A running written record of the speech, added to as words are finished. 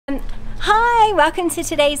Hi, welcome to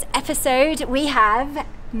today's episode. We have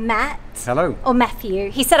Matt. Hello. Or Matthew.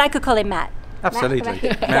 He said I could call him Matt. Absolutely.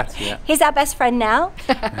 Matt, yeah. He's our best friend now.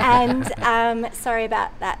 And sorry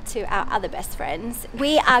about that to our other best friends.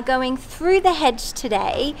 We are going through the hedge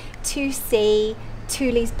today to see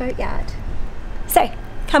Tooley's Boatyard. So,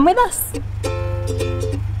 come with us.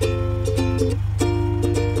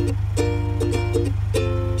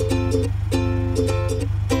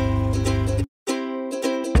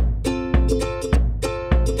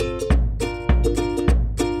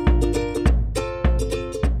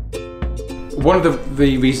 One of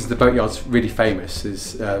the reasons the Boatyard's really famous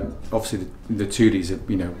is obviously the Tooleys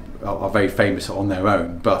are very famous on their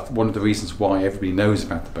own, but one of the reasons why everybody knows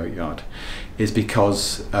about the Boatyard is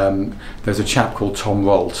because there's a chap called Tom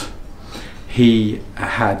Rolt. He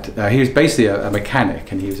was basically a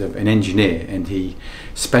mechanic, and he was an engineer, and he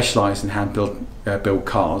specialised in hand built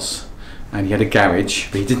cars, and he had a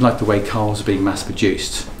garage, but he didn't like the way cars were being mass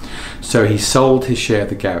produced. So he sold his share of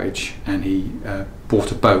the garage, and he bought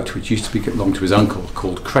a boat which used to belong to his uncle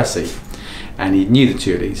called Cressy, and he knew the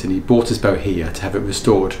Tooleys, and he bought his boat here to have it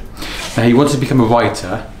restored. Now he wanted to become a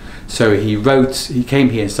writer, so he came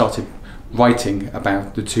here and started writing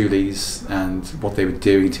about the Tooleys and what they were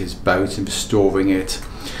doing to his boat and restoring it.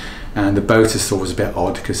 And the boaters thought it was a bit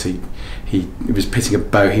odd because he was pitting a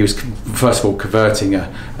boat. He was first of all converting a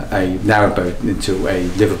narrowboat into a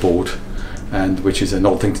liverboard, and which is an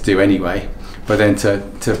odd thing to do anyway. But then to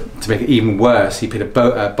make it even worse, he put a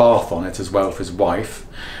bath on it as well for his wife,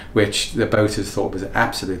 which the boaters thought was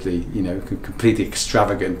absolutely, completely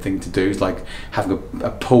extravagant thing to do. It's like having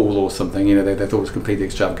a pool or something, they thought it was completely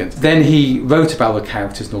extravagant. Then he wrote about the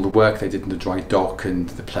characters and all the work they did in the dry dock and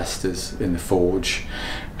the plasters in the forge,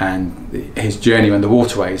 and his journey around the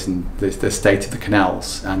waterways and the state of the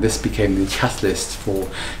canals. And this became the catalyst for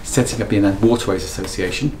setting up the Inland Waterways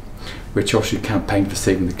Association, which also campaigned for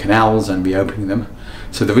saving the canals and reopening them.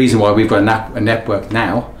 So the reason why we've got a network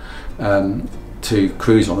now to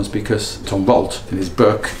cruise on is because Tom Rolt in his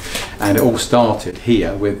book, and it all started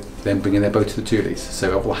here with them bringing their boat to the Tooleys.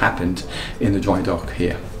 So it all happened in the dry dock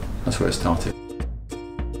here. That's where it started.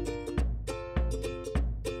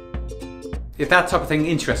 If that type of thing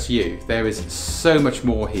interests you, there is so much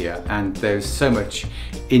more here, and there's so much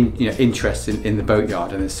interest in the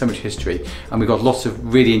Boatyard, and there's so much history, and we've got lots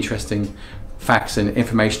of really interesting facts and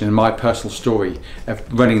information. And my personal story of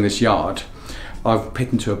running this yard, I've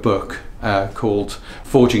picked into a book called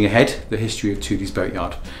Forging Ahead: The History of Tooley's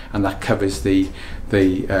Boatyard, and that covers the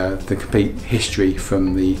complete history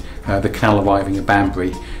from the canal arriving at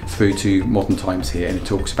Banbury through to modern times here, and it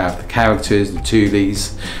talks about the characters, the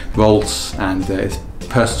Tooleys, Rolts, and his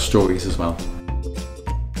personal stories as well.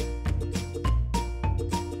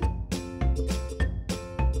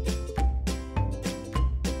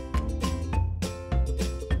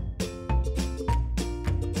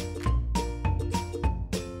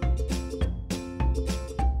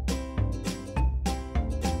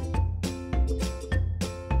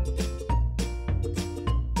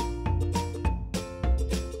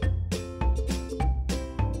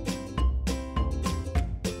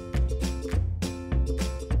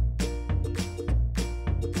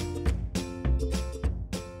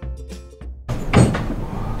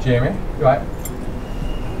 Jeremy, right.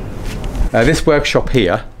 This workshop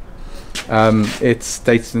here, it's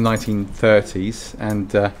dated in the 1930s,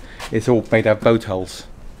 and it's all made out of boat hulls.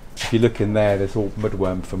 If you look in there, there's all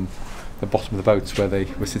mudworm from the bottom of the boats where they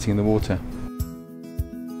were sitting in the water.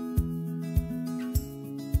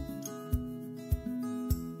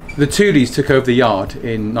 The Tooleys took over the yard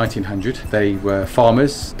in 1900. They were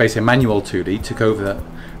farmers. Basically, Emmanuel Tooley took over,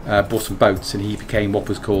 bought some boats, and he became what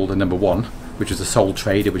was called a number one, which was a sole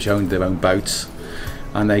trader which owned their own boats,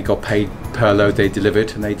 and they got paid per load they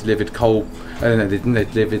delivered, and they delivered coal. They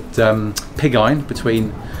delivered pig iron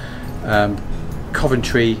between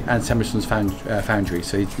Coventry and Sandwich's foundry.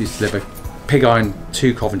 So he used to deliver pig iron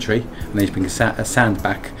to Coventry, and then he'd bring a sand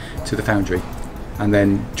back to the foundry. And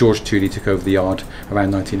then George Tooley took over the yard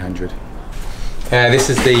around 1900.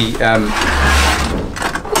 This is the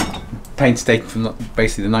paint statement from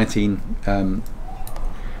basically the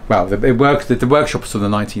well, the workshop was from the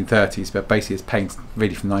 1930s, but basically it's paint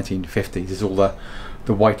really from the 1950s. There's all the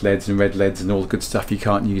white leads and red leads and all the good stuff you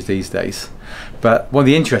can't use these days. But one of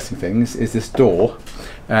the interesting things is this door.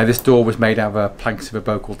 This door was made out of planks of a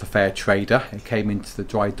boat called the Fair Trader. It came into the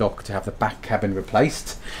dry dock to have the back cabin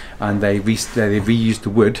replaced, and they reused the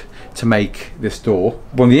wood to make this door.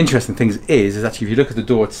 One of the interesting things is actually if you look at the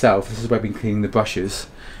door itself, this is where we've been cleaning the brushes,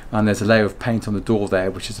 and there's a layer of paint on the door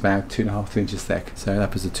there which is about 2.5 3 inches thick. So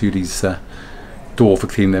that was the Tooley's door for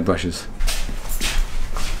cleaning their brushes.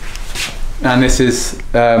 And this is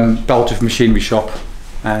Belgian Machinery Shop,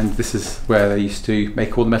 and this is where they used to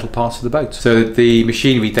make all the metal parts of the boat. So the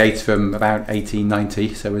machinery dates from about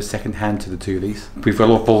 1890, so it was second hand to the Thooleys. We've got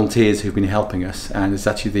a lot of volunteers who've been helping us, and it's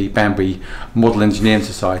actually the Banbury Model Engineering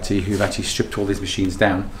Society who've actually stripped all these machines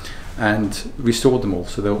down and restored them all.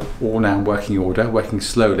 So they're all now in working order, working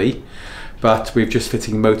slowly, but we're just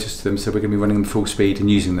fitting motors to them, so we're going to be running them full speed and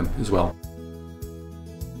using them as well.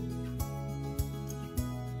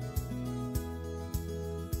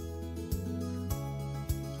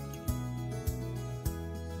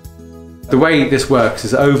 The way this works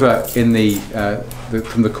is over in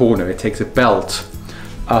from the corner, it takes a belt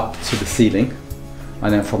up to the ceiling,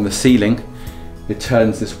 and then from the ceiling it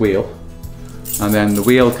turns this wheel, and then the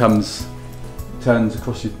wheel turns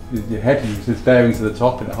across your head, and there's bearings at the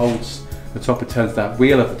top, and it holds the top. It turns that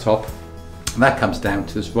wheel at the top, and that comes down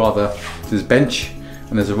to this bench,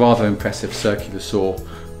 and there's a rather impressive circular saw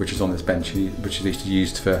which is on this bench, which is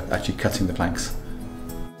used for actually cutting the planks.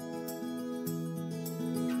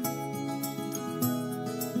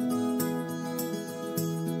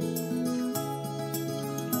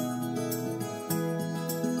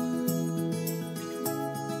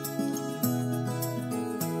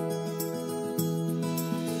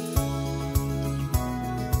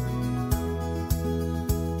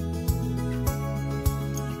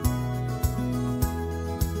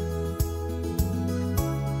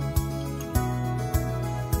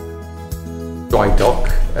 Dry dock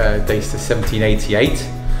dates to 1788.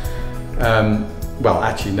 Well,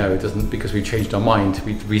 actually no, it doesn't, because we changed our mind.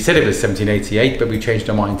 We said it was 1788, but we changed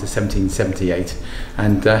our mind to 1778.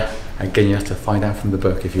 And again, you have to find out from the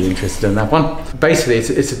book if you're interested in that one. Basically,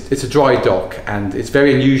 it's a dry dock, and it's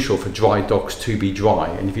very unusual for dry docks to be dry.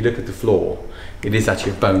 And if you look at the floor, it is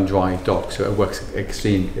actually a bone dry dock, so it works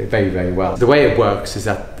very, very well. The way it works is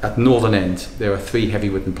that at the northern end, there are 3 heavy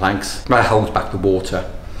wooden planks that holds back the water.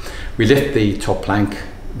 We lift the top plank,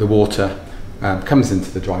 the water comes into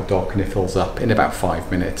the dry dock, and it fills up in about 5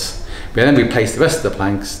 minutes. We then replace the rest of the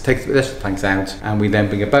planks, take the rest of the planks out, and we then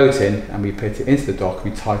bring a boat in and we put it into the dock,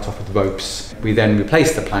 we tie it off with ropes. We then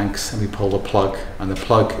replace the planks and we pull the plug, and the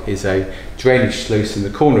plug is a drainage sluice in the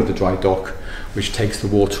corner of the dry dock which takes the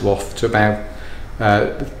water off to about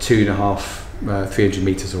 2.5, 300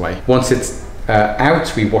 metres away. Once it's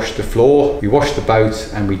out, we wash the floor, we wash the boat,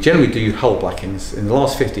 and we generally do hull blackings. In the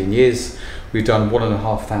last 15 years, we've done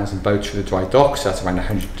 1,500 boats for the dry dock, so that's around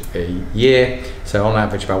 100 a year, so on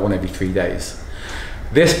average about 1 every 3 days.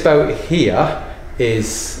 This boat here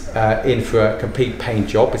is in for a complete paint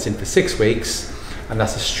job. It's in for 6 weeks, and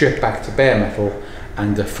that's a strip back to bare metal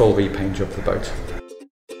and a full repaint job for the boat.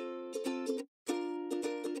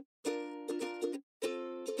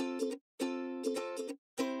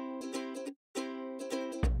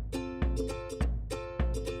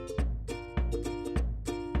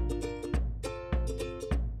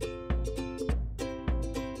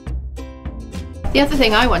 The other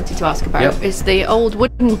thing I wanted to ask about is the old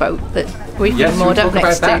wooden boat that we've been moored up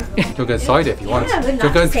next to. You'll go inside it if you want. Yeah, do you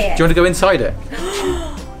want to go inside it?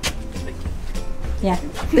 Yeah.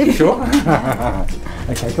 Sure.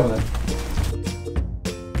 Okay, come on then.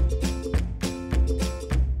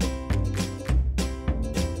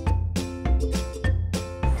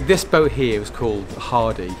 This boat here is called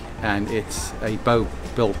Hardy, and it's a boat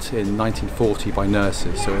built in 1940 by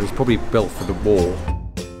nurses, so it was probably built for the war.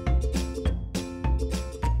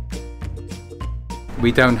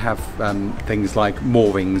 We don't have things like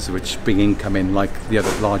moorings which bring income in like the other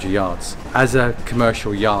larger yards. As a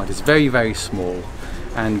commercial yard, it's very, very small,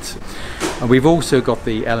 and we've also got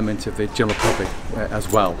the element of the general public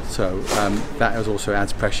as well, so that also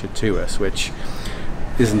adds pressure to us, which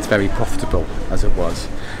isn't very profitable as it was.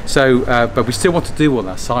 So, but we still want to do all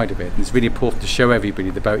that side of it, and it's really important to show everybody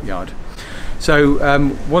the boatyard. So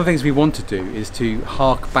one of the things we want to do is to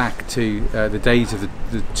hark back to the days of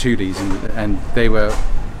the Thooleys, and they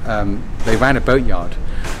ran a boatyard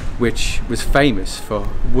which was famous for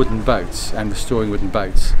wooden boats and restoring wooden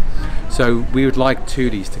boats. So we would like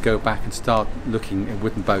Thooleys to go back and start looking at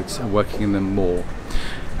wooden boats and working in them more.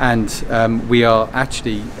 And we are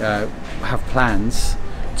actually have plans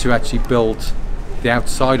to actually build the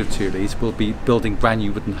outside of Thooleys. We'll be building brand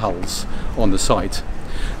new wooden hulls on the site.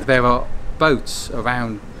 There are boats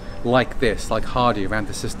around like this, like Hardy, around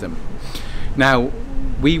the system. Now,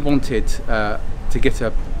 we wanted to get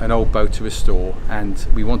an old boat to restore, and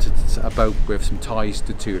we wanted a boat with some ties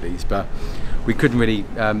to Thooleys, but we couldn't really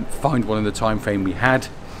find one in the time frame we had,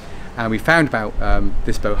 and we found about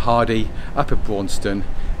this boat Hardy up at Braunston,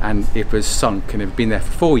 and it was sunk, and it had been there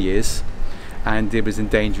for 4 years, and it was in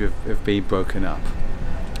danger of being broken up.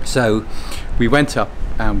 So we went up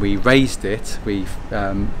and we raised it. We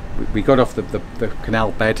got off the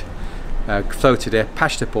canal bed, floated it,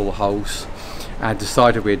 patched up all the holes, and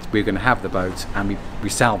decided we were going to have the boat, and we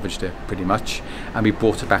salvaged it pretty much, and we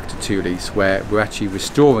brought it back to Tooley's, where we're actually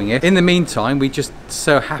restoring it. In the meantime, we just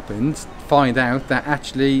so happened to find out that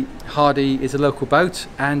actually Hardy is a local boat,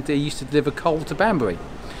 and they used to deliver coal to Banbury,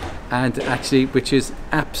 and actually, which is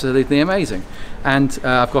absolutely amazing. And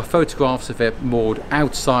I've got photographs of it moored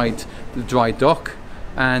outside the dry dock,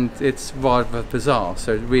 and it's rather bizarre,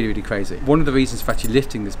 so really, really crazy. One of the reasons for actually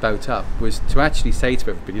lifting this boat up was to actually say to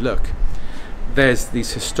everybody, look, there's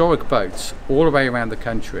these historic boats all the way around the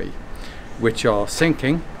country which are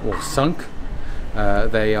sinking or sunk,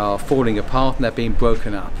 they are falling apart and they're being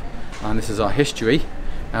broken up, and this is our history,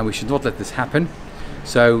 and we should not let this happen,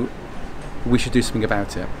 so we should do something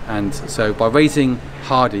about it. And so by raising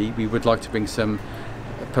Hardy, we would like to bring some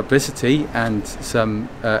publicity and some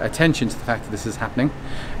attention to the fact that this is happening,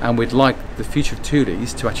 and we'd like the future of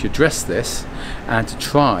Tooley's to actually address this and to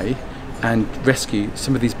try and rescue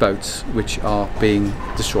some of these boats which are being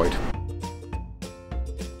destroyed.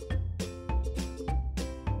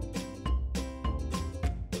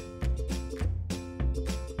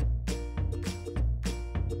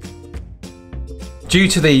 Due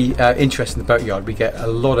to the interest in the boatyard, we get a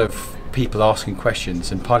lot of people asking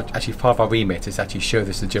questions, and part of our remit is actually show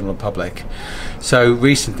this to the general public. So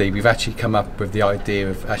recently we've actually come up with the idea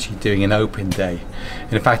of actually doing an open day.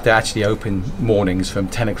 And in fact, they're actually open mornings from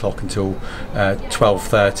 10 o'clock until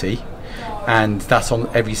 12:30, and that's on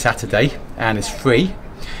every Saturday, and it's free.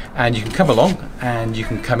 And you can come along and you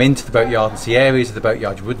can come into the boatyard and see areas of the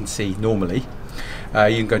boatyard you wouldn't see normally.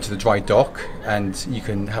 You can go to the dry dock and you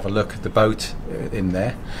can have a look at the boat in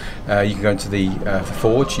there. You can go into the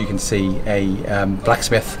forge. You can see a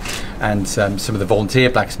blacksmith and some of the volunteer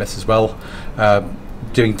blacksmiths as well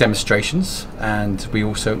doing demonstrations. And we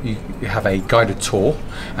also you have a guided tour,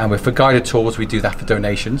 and for guided tours we do that for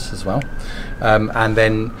donations as well. And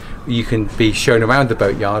then you can be shown around the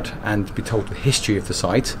boatyard and be told the history of the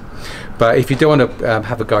site. But if you don't want to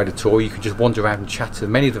have a guided tour, you can just wander around and chat to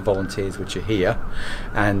many of the volunteers which are here,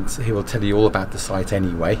 and he will tell you all about the site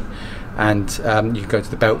anyway. And you can go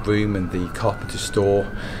to the belt room and the carpenter store,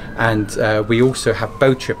 and we also have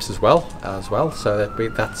boat trips as well. So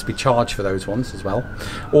that we charge for those ones as well.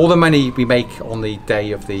 All the money we make on the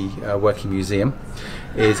day of the working museum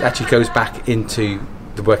actually goes back into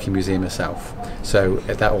the working museum itself. So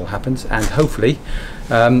that all happens, and hopefully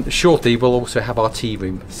shortly we'll also have our tea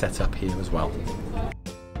room set up here as well.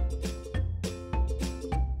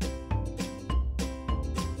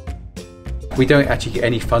 We don't actually get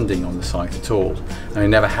any funding on the site at all, and we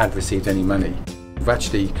never had received any money. We're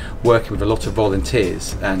actually working with a lot of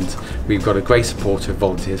volunteers, and we've got a great support of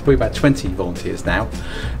volunteers, probably about 20 volunteers now,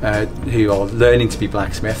 who are learning to be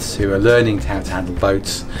blacksmiths, who are learning how to handle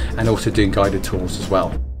boats, and also doing guided tours as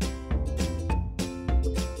well.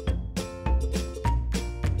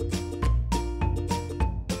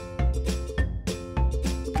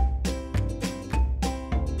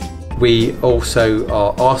 We also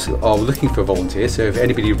are looking for volunteers, so if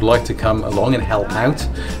anybody would like to come along and help out,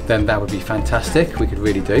 then that would be fantastic. We could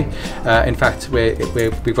really do. In fact,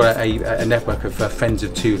 we've got a network of friends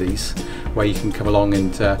of Tooley's, where you can come along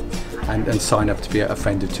and sign up to be a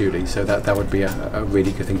friend of Tooley's. So that would be a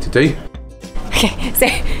really good thing to do. Okay, so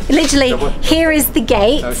literally here is the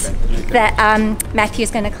gate that Matthew's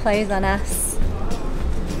going to close on us.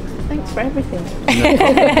 Thanks for everything.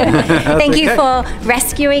 Thank you for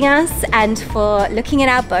rescuing us, and for looking at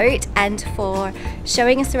our boat, and for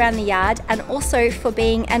showing us around the yard, and also for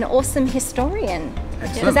being an awesome historian.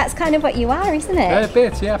 Because that's kind of what you are, isn't it? Yeah, a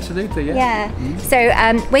bit, yeah, absolutely, yeah. Yeah. So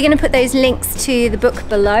we're going to put those links to the book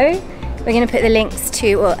below. We're going to put the links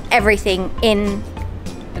to everything in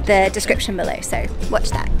the description below, so watch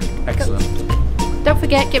that. Excellent. Don't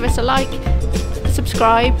forget, give us a like,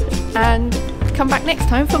 subscribe, and come back next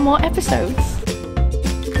time for more episodes.